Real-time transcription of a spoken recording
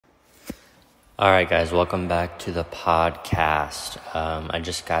All right, guys, welcome back to the podcast. I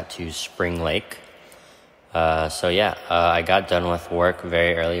just got to Spring Lake. I got done with work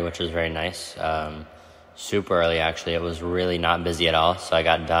very early, which was very nice. Super early, actually. It was really not busy at all. So I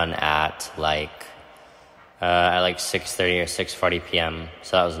got done at like 6:30 or 6:40 p.m.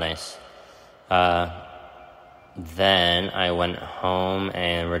 So that was nice. Then I went home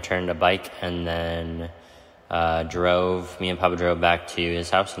and returned a bike, and then me and Papa drove back to his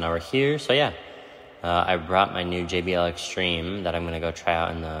house, and now we're here. So yeah. I brought my new JBL Extreme that I'm going to go try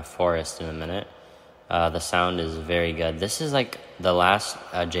out in the forest in a minute. The sound is very good. This is like the last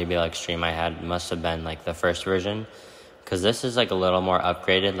JBL Extreme I had must have been like the first version, because this is like a little more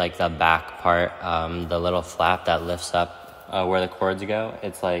upgraded, like the back part, the little flap that lifts up where the cords go.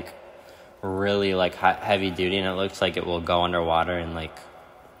 It's like really like heavy duty, and it looks like it will go underwater and like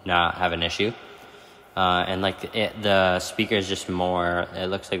not have an issue. The speaker is just more, it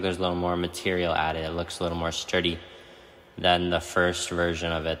looks like there's a little more material added. It looks a little more sturdy than the first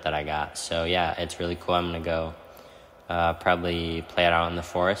version of it that I got. So yeah, it's really cool. I'm going to go probably play it out in the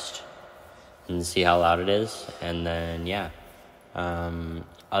forest and see how loud it is. And then, yeah.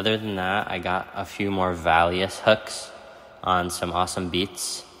 Other than that, I got a few more Valius hooks on some awesome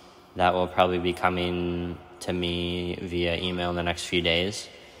beats that will probably be coming to me via email in the next few days.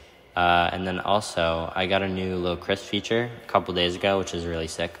 And then also, I got a new Lil Chris feature a couple days ago, which is really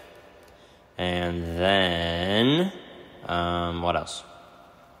sick. And then, what else?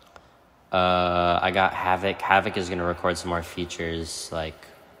 I got Havoc. Havoc is going to record some more features, like,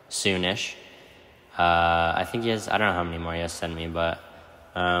 soonish. I think I don't know how many more he has sent me, but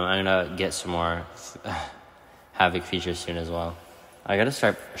I'm going to get some more Havoc features soon as well. I got to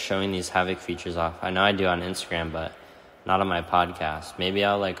start showing these Havoc features off. I know I do on Instagram, but not on my podcast. Maybe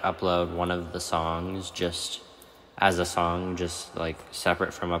I'll like upload one of the songs just as a song, just like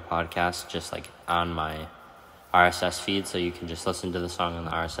separate from a podcast, just like on my RSS feed, so you can just listen to the song on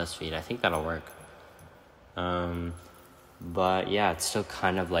the RSS feed. I think that'll work. But yeah, it's still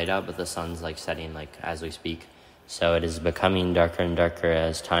kind of light out, but the sun's like setting like as we speak. So it is becoming darker and darker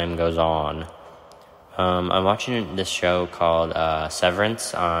as time goes on. I'm watching this show called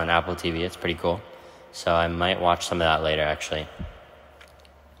Severance on Apple TV. It's pretty cool. So I might watch some of that later, actually.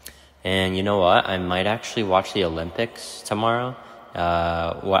 And you know what? I might actually watch the Olympics tomorrow.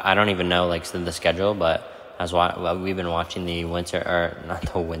 I don't even know like the schedule, but we've been watching the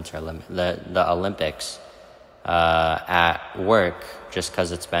Olympics at work just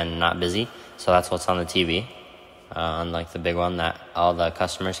because it's been not busy. So that's what's on the TV. On like the big one that all the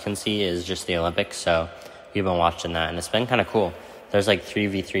customers can see is just the Olympics. So we've been watching that, and it's been kind of cool. There's like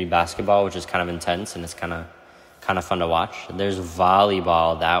 3v3 basketball, which is kind of intense, and it's kind of fun to watch. There's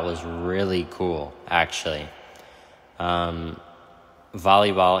volleyball. That was really cool, actually. Volleyball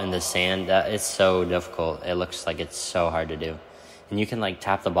in the sand, it's so difficult. It looks like it's so hard to do. And you can like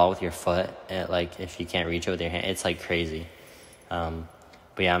tap the ball with your foot, and like if you can't reach it with your hand, it's like crazy. But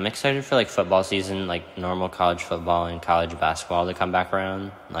yeah, I'm excited for like football season, like normal college football and college basketball to come back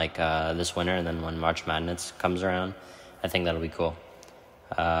around like this winter, and then when March Madness comes around. I think that'll be cool.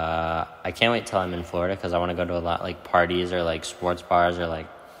 I can't wait till I'm in Florida because I want to go to a lot like parties or like sports bars or like,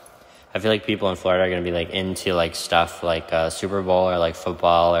 I feel like people in Florida are going to be like into like stuff like Super Bowl or like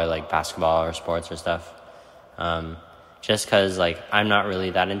football or like basketball or sports or stuff. Just because like I'm not really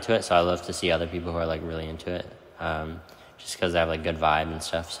that into it, so I love to see other people who are like really into it. Just because they have like good vibe and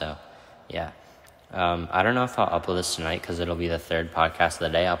stuff. So yeah. I don't know if I'll upload this tonight because it'll be the third podcast of the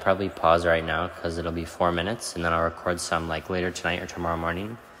day. I'll probably pause right now because it'll be 4 minutes, and then I'll record some like later tonight or tomorrow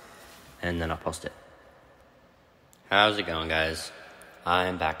morning, and then I'll post it. How's it going, guys?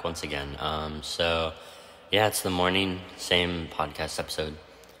 I'm back once again. It's the morning, same podcast episode.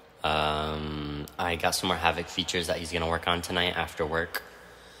 I got some more Havoc features that he's going to work on tonight after work.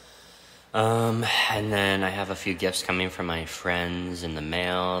 And then I have a few gifts coming from my friends in the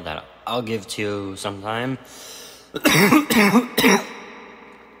mail that I'll give to you sometime.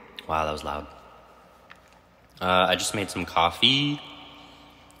 Wow, that was loud. I just made some coffee,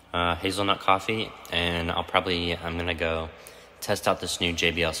 hazelnut coffee, and I'm gonna go test out this new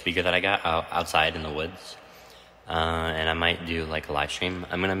JBL speaker that I got outside in the woods. And I might do like a live stream.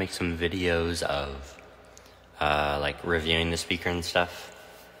 I'm gonna make some videos of, like reviewing the speaker and stuff.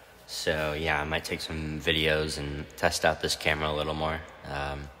 So yeah, I might take some videos and test out this camera a little more.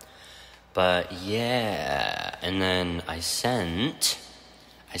 But yeah, and then I sent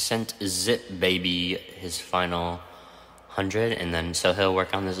Zip Baby his final 100, and then so he'll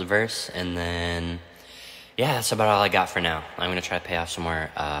work on this verse, and then yeah, that's about all I got for now. I'm gonna try to pay off some more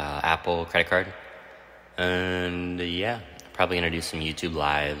Apple credit card, and yeah, probably gonna do some YouTube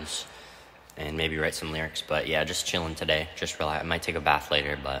lives and maybe write some lyrics. But yeah, just chilling today. Just relax. I might take a bath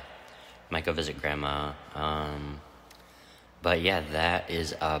later, but might go visit grandma. But yeah, that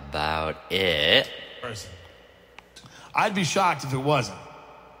is about it. I'd be shocked if it wasn't.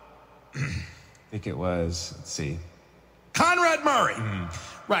 I think it was, let's see. Conrad Murray.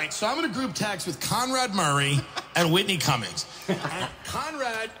 Right, so I'm in a group text with Conrad Murray and Whitney Cummings.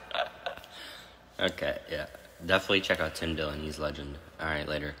 Conrad. Okay, yeah. Definitely check out Tim Dillon. He's legend. All right,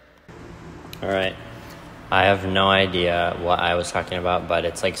 later. All right. I have no idea what I was talking about, but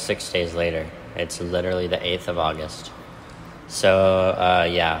it's like 6 days later. It's literally the 8th of August. So,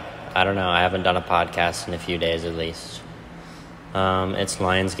 yeah, I don't know. I haven't done a podcast in a few days at least. It's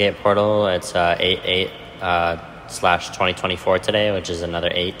Lionsgate Portal. It's 8/2024 today, which is another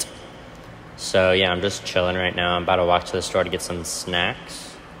 8. So, yeah, I'm just chilling right now. I'm about to walk to the store to get some snacks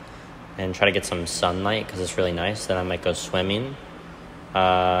and try to get some sunlight because it's really nice. Then I might go swimming.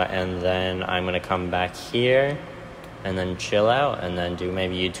 And then I'm going to come back here and then chill out and then do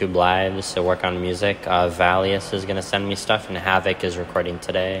maybe YouTube lives to work on music. Valius is going to send me stuff, and Havoc is recording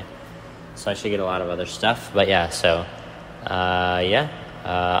today. So I should get a lot of other stuff. But yeah, so,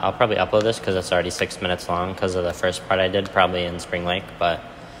 I'll probably upload this because it's already 6 minutes long because of the first part I did, probably in Spring Lake. But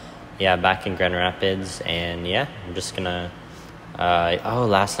yeah, back in Grand Rapids, and yeah, I'm just going to...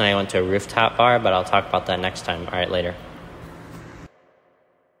 last night I went to a rooftop bar, but I'll talk about that next time. All right, later.